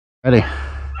Ready.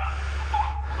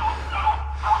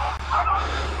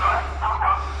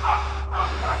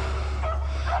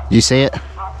 You see it?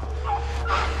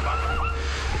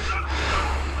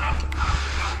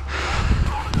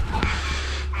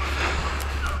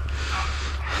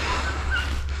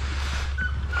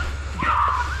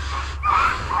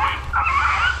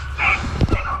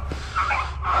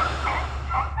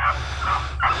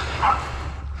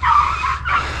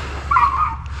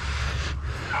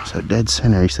 So dead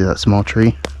center, you see that small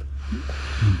tree?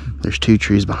 There's two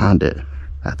trees behind it.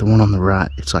 At the one on the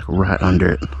right, it's like right under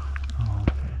it. Oh,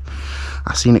 okay.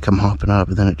 I seen it come hopping up,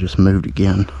 and then it just moved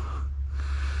again.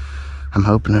 I'm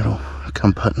hoping it'll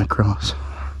come putting across. I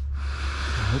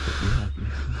hope it will.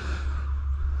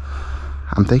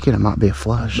 I'm thinking it might be a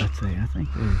flush. I think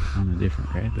they're on a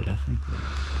different rabbit. I think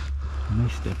I may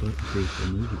step up and see if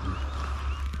they move again.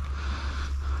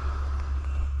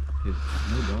 No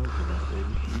dogs are out there,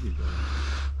 just either dog.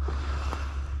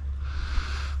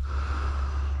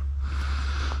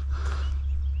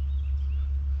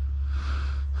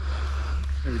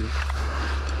 There it is.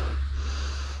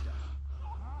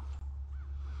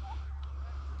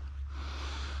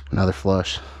 Another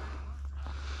flush.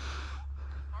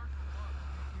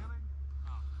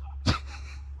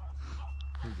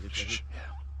 Shh.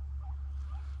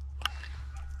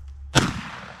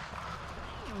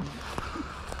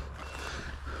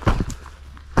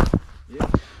 Yeah.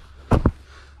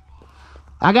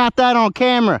 I got that on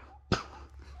camera.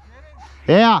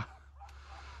 Yeah.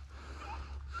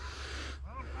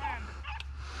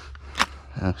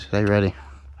 Stay ready.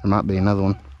 There might be another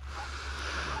one.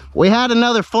 We had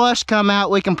another flush come out.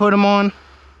 We can put them on.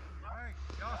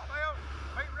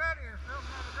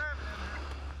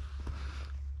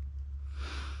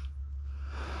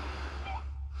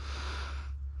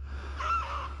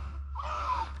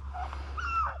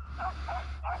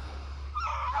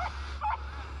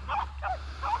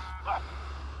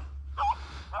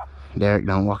 Derek,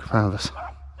 don't walk in front of us.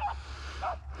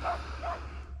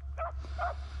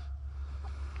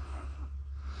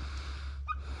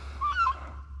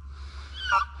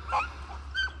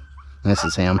 This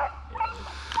is him.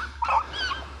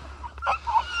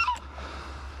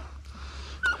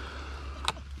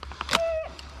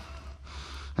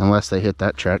 Unless they hit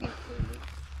that truck.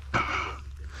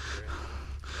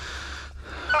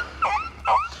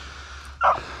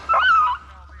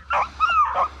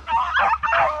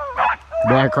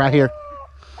 Derek, right here.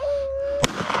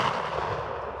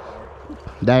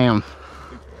 Damn.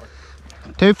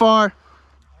 Too far.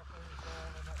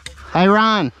 Hey,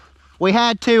 Ryan. We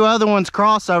had two other ones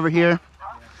cross over here.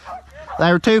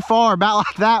 They were too far, about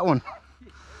like that one.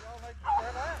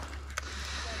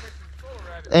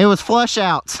 It was flush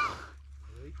outs.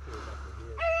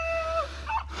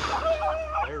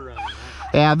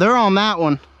 Yeah, they're on that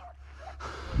one.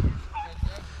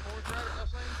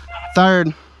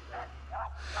 Third.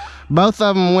 Both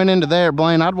of them went into there.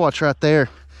 Blaine, I'd watch right there.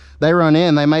 They run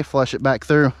in, they may flush it back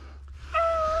through.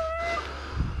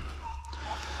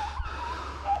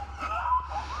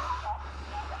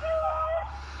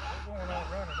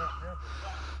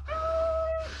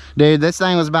 Dude, this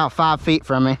thing was about 5 feet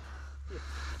from me.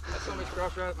 That's somebody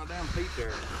crossed right at my damn feet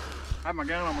there. I had my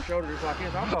gun on my shoulder just like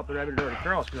this. I thought the rabbit had already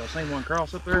crossed because I seen one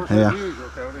cross up there. Yeah.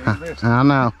 I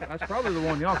know. That's probably the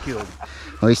one y'all killed.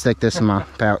 Let me stick this in my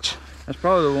pouch. That's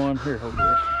probably the one. Here, hold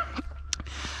this.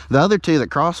 The other two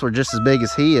that crossed were just as big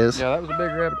as he is. Yeah, that was a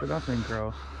big rabbit that I seen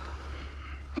cross.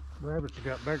 Rabbits have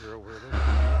got bigger over there.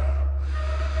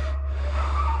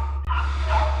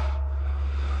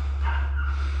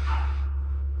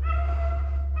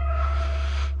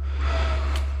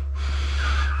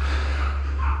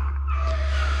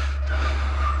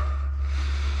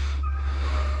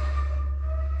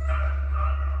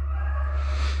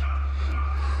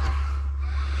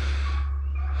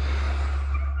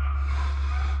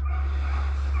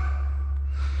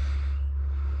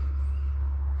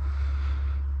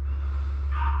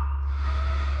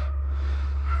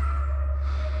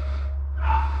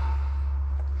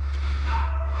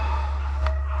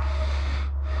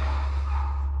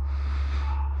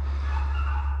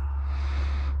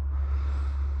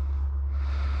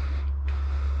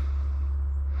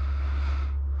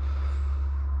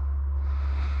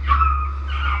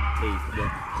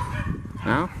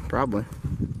 No, probably.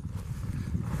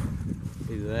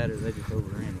 Either that or they just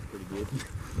overran it pretty good.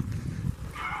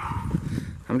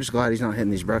 I'm just glad he's not hitting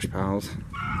these brush piles.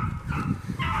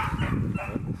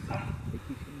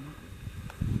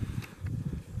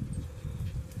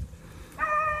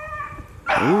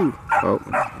 Ooh. Oh.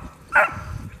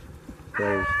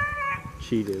 There's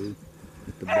Cheeto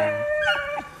at the back.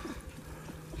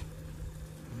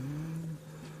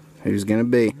 Who's gonna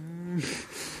be?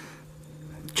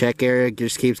 Check area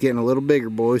just keeps getting a little bigger,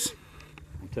 boys.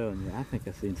 I'm telling you, I think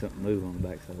I seen something move on the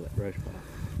backside of that brush pile.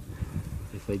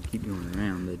 If they'd keep going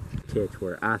around, they'd catch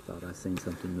where I thought I seen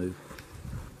something move.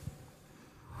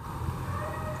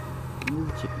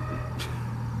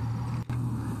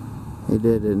 He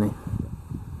did, didn't he?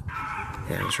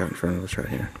 Yeah, it was right in front of us right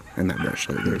here. And that brush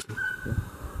over there. Yeah.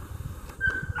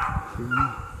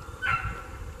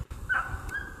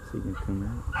 Is he gonna come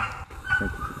out? I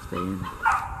think he can stay in.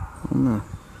 I don't know.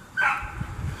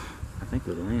 I think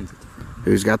it'll land at the front.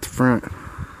 Who's got the front?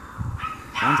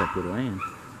 Sounds like it'll land.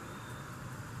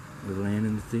 It'll land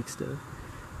in the thick stuff.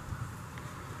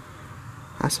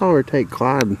 I saw her take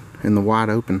Clyde in the wide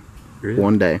open Really?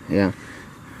 one day, yeah.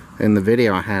 In the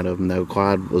video I had of him though,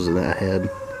 Clyde was ahead.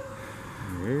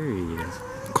 There he is.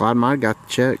 Clyde might have got the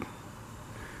check.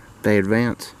 They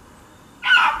advance.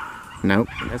 Nope.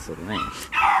 That's a land.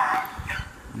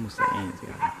 Almost the ants got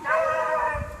him.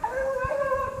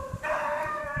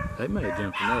 They may have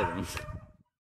jumped another one.